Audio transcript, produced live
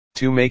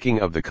2. Making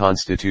of the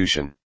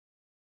Constitution.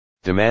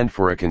 Demand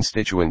for a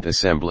Constituent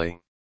Assembly.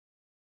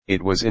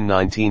 It was in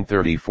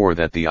 1934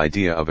 that the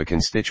idea of a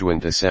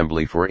Constituent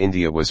Assembly for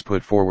India was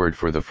put forward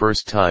for the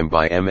first time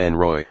by M. N.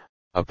 Roy,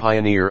 a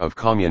pioneer of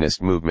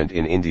communist movement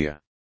in India.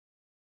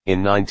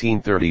 In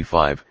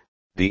 1935,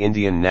 the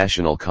Indian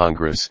National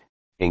Congress,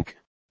 Inc.,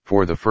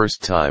 for the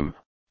first time,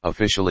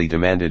 officially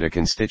demanded a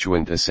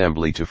Constituent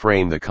Assembly to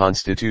frame the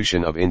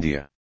Constitution of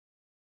India.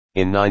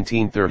 In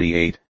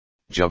 1938,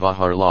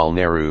 Jawaharlal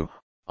Nehru,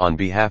 on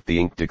behalf of the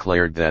Inc.,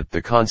 declared that the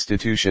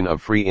Constitution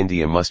of Free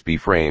India must be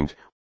framed,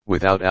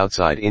 without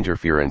outside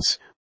interference,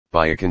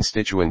 by a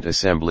Constituent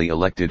Assembly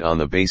elected on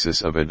the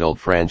basis of adult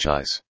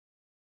franchise.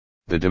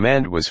 The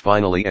demand was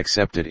finally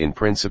accepted in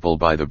principle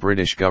by the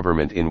British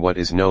government in what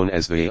is known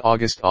as the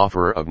August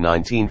Offer of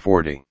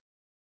 1940.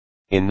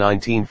 In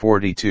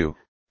 1942,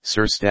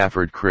 Sir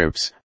Stafford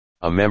Cripps,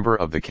 a member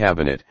of the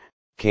cabinet,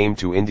 came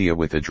to India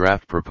with a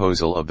draft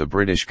proposal of the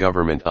British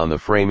government on the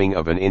framing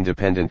of an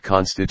independent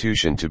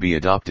constitution to be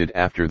adopted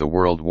after the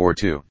World War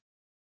II.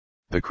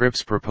 The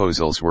Cripps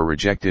proposals were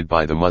rejected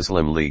by the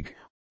Muslim League,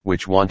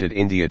 which wanted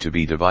India to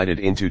be divided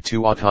into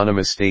 2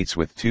 autonomous states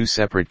with 2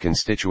 separate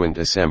constituent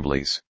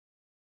assemblies.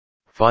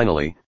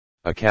 Finally,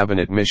 a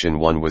cabinet mission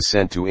was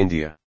sent to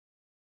India.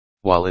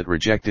 While it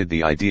rejected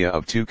the idea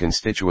of 2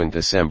 constituent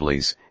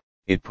assemblies,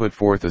 it put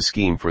forth a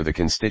scheme for the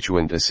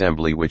Constituent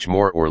Assembly which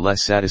more or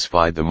less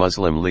satisfied the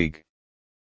Muslim League.